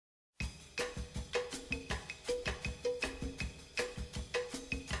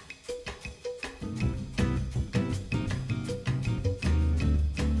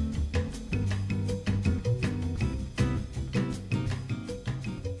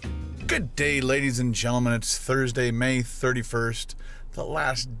Good day, ladies and gentlemen. It's Thursday, May 31st, the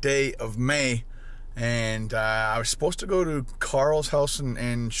last day of May. And I was supposed to go to Carl's house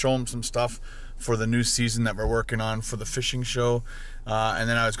and show him some stuff for the new season that we're working on for the fishing show. And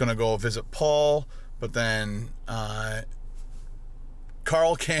then I was going to go visit Paul, but then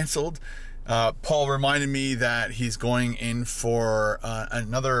Carl canceled. Paul reminded me that he's going in for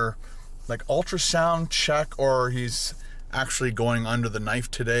another like ultrasound check, or he's actually going under the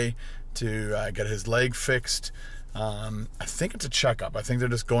knife today to get his leg fixed. I think it's a checkup. I think they're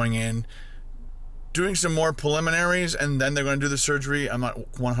just going in, doing some more preliminaries, and then they're going to do the surgery. I'm not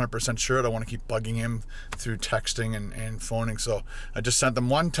 100% sure. I don't want to keep bugging him through texting and phoning. So I just sent them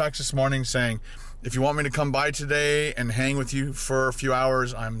one text this morning saying, if you want me to come by today and hang with you for a few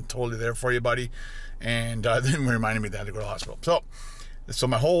hours, I'm totally there for you, buddy. And then reminded me that I had to go to the hospital. So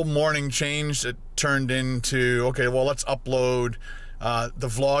my whole morning changed. It turned into, okay, well, let's upload the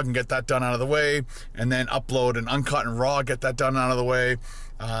vlog and get that done out of the way, and then upload an uncut and raw, get that done out of the way.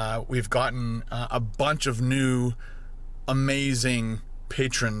 We've gotten a bunch of new amazing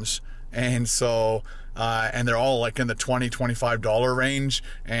patrons, and so and they're all like in the $20-$25 range,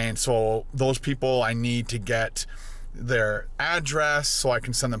 and so those people, I need to get their address so I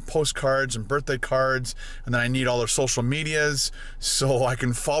can send them postcards and birthday cards, and then I need all their social medias so I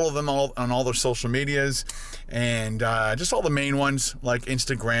can follow them all on all their social medias, and just all the main ones like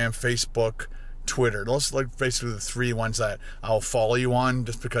Instagram, Facebook, Twitter. Those are like basically the three ones that I'll follow you on,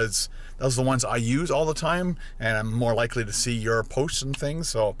 just because those are the ones I use all the time and I'm more likely to see your posts and things.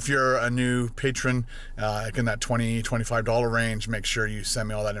 So if you're a new patron, like in that $20-$25 range, make sure you send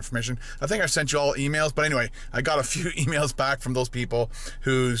me all that information. I think I sent you all emails, but anyway, I got a few emails back from those people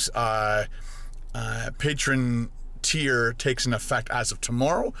whose patron tier takes an effect as of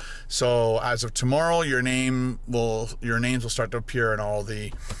tomorrow. So as of tomorrow, your names will start to appear in all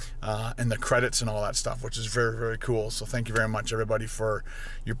the in the credits and all that stuff, which is very, very cool. So thank you very much, everybody, for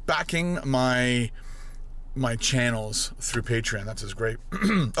your backing my channels through Patreon. That's just great.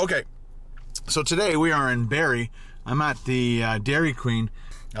 Okay, so today we are in Barrie. I'm at the Dairy Queen.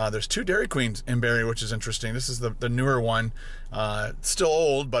 There's two Dairy Queens in Barrie, which is interesting. This is the newer one. Still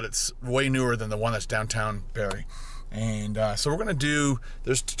old, but it's way newer than the one that's downtown Barrie. And so we're gonna do,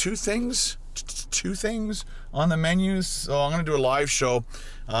 there's two things on the menus. So I'm gonna do a live show,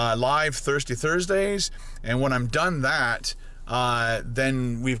 live Thursdays, and when I'm done that,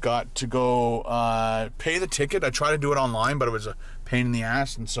 then we've got to go pay the ticket. I tried to do it online, but it was a pain in the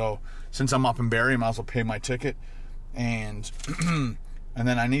ass, and so since I'm up in Barrie, I might as well pay my ticket. And and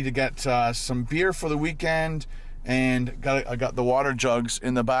then I need to get some beer for the weekend, and I got the water jugs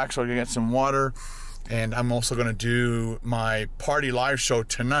in the back, so I can get some water. And I'm also going to do my party live show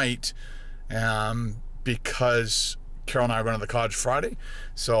tonight, because Carol and I are going to the cottage Friday,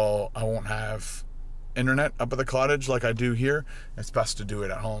 so I won't have internet up at the cottage like I do here. It's best to do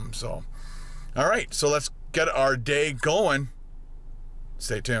it at home. So, all right, so let's get our day going.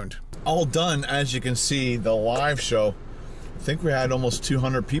 Stay tuned. All done, as you can see, the live show. I think we had almost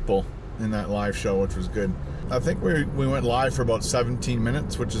 200 people in that live show, which was good. I think we went live for about 17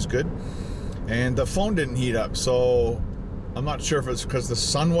 minutes, which is good. And the phone didn't heat up, so I'm not sure if it's because the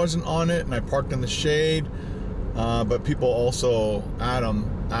sun wasn't on it and I parked in the shade, but people also, Adam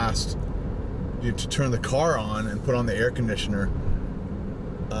asked you to turn the car on and put on the air conditioner.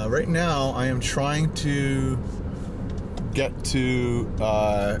 Right now I am trying to get to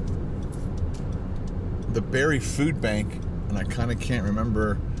the Barrie Food Bank, and I kind of can't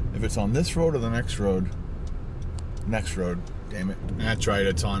remember if it's on this road or the next road. Next road, damn it. That's right,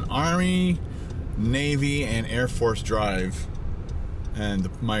 it's on Army, Navy, and Air Force Drive. And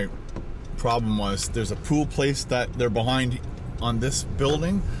my problem was there's a pool place that they're behind on this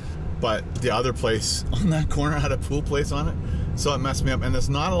building, but the other place on that corner had a pool place on it, so it messed me up. And there's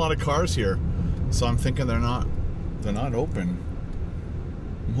not a lot of cars here, so I'm thinking they're not open.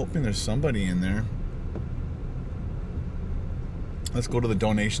 I'm hoping there's somebody in there. Let's go to the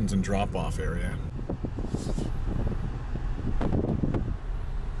donations and drop-off area.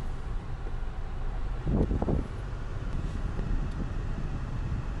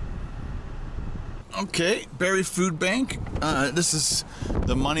 Okay, Barrie Food Bank. This is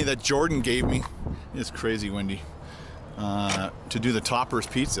the money that Jordan gave me. It's crazy, Wendy. To do the Toppers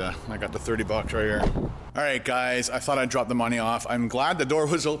pizza. I got the 30 bucks right here. All right, guys, I thought I'd drop the money off. I'm glad the door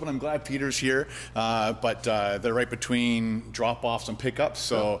was open. I'm glad Peter's here, but they're right between drop-offs and pickups,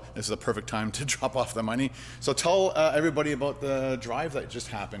 so this is the perfect time to drop off the money. So tell everybody about the drive that just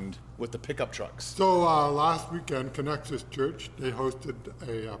happened with the pickup trucks. So last weekend, Connexus Church, they hosted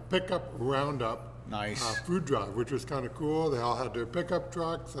a pickup roundup Nice. food drive, which was kind of cool. They all had their pickup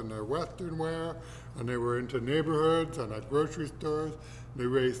trucks and their Western wear, and they were into neighborhoods and at grocery stores. They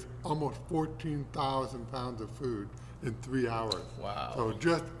raised almost 14,000 pounds of food in 3 hours. Wow. So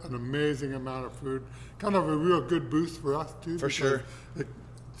just an amazing amount of food. Kind of a real good boost for us too. For sure.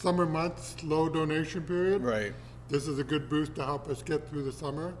 Summer months, slow donation period. Right. This is a good boost to help us get through the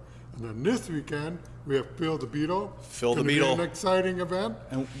summer. And then this weekend, we have Phil the Beetle. Phil the Beetle. It's an exciting event.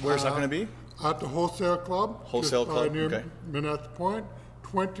 And where's that going to be? At the Wholesale Club. Wholesale Club, near okay. Minet's Point.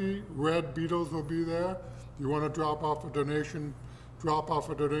 20 red beetles will be there. If you want to drop off a donation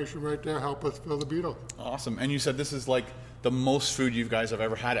right there. Help us fill the beetle. Awesome. And you said this is like the most food you guys have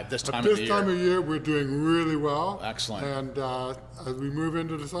ever had at this time of the year. This time of year, we're doing really well. Excellent. And as we move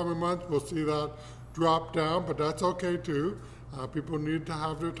into the summer months, we'll see that drop down, but that's okay too. People need to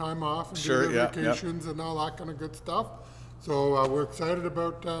have their time off and do their vacations and all that kind of good stuff. So we're excited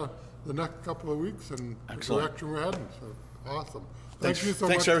about the next couple of weeks and the direction we're heading. So awesome. Thank you so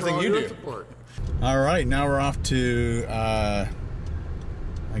much for everything you do. Support. All right, now we're off to, I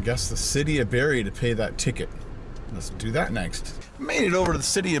guess, the city of Barrie to pay that ticket. Let's do that next. Made it over to the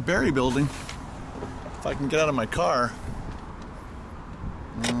city of Barrie building. If I can get out of my car.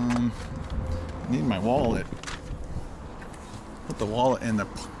 Need my wallet. Put the wallet in the...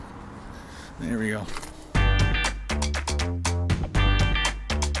 There we go.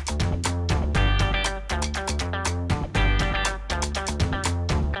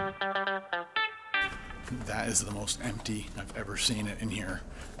 That is the most empty I've ever seen it in here.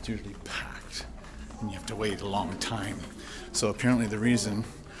 It's usually packed and you have to wait a long time. So apparently the reason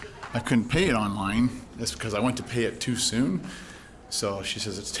I couldn't pay it online is because I went to pay it too soon. So she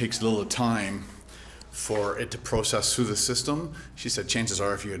says it takes a little time for it to process through the system. She said chances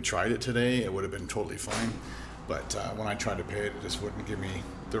are if you had tried it today, it would have been totally fine. But when I tried to pay it, it just wouldn't give me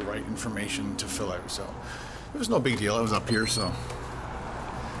the right information to fill out. So it was no big deal. I was up here, so.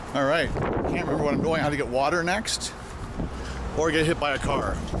 All right, can't remember what I'm doing. How to get water next or get hit by a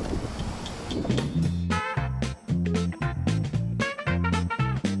car.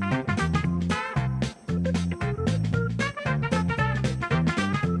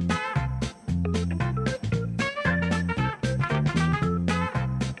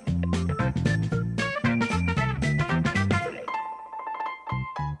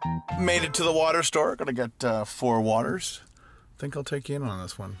 Made it to the water store. Gonna get 4 waters. I think I'll take you in on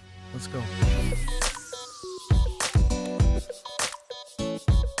this one. Let's go.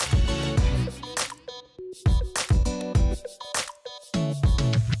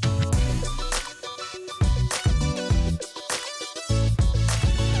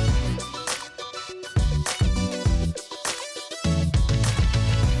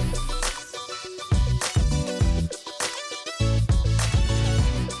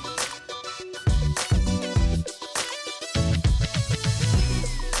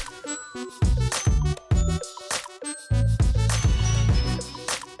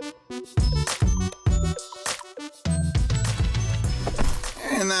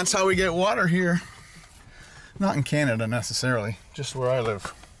 And that's how we get water here. Not in Canada necessarily, just where I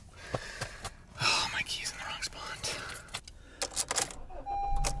live. Oh, my key's in the wrong spot.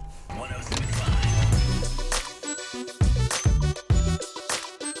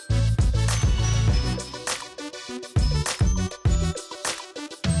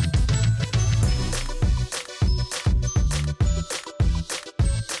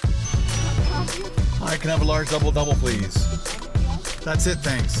 I can have a large double, please. That's it,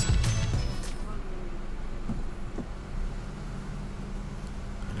 thanks.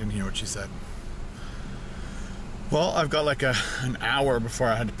 I didn't hear what she said. Well, I've got like an hour before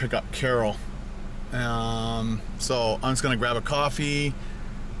I had to pick up Carol. So I'm just gonna grab a coffee,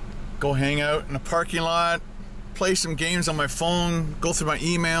 go hang out in a parking lot, play some games on my phone, go through my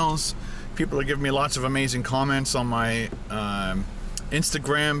emails. People are giving me lots of amazing comments on my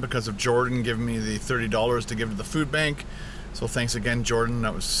Instagram because of Jordan giving me the $30 to give to the food bank. So thanks again, Jordan.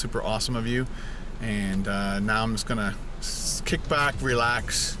 That was super awesome of you. And now I'm just gonna kick back,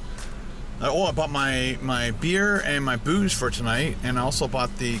 relax. Oh, I bought my beer and my booze for tonight, and I also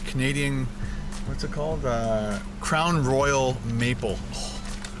bought the Canadian, what's it called? Crown Royal Maple. Oh,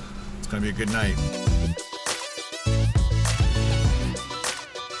 it's gonna be a good night.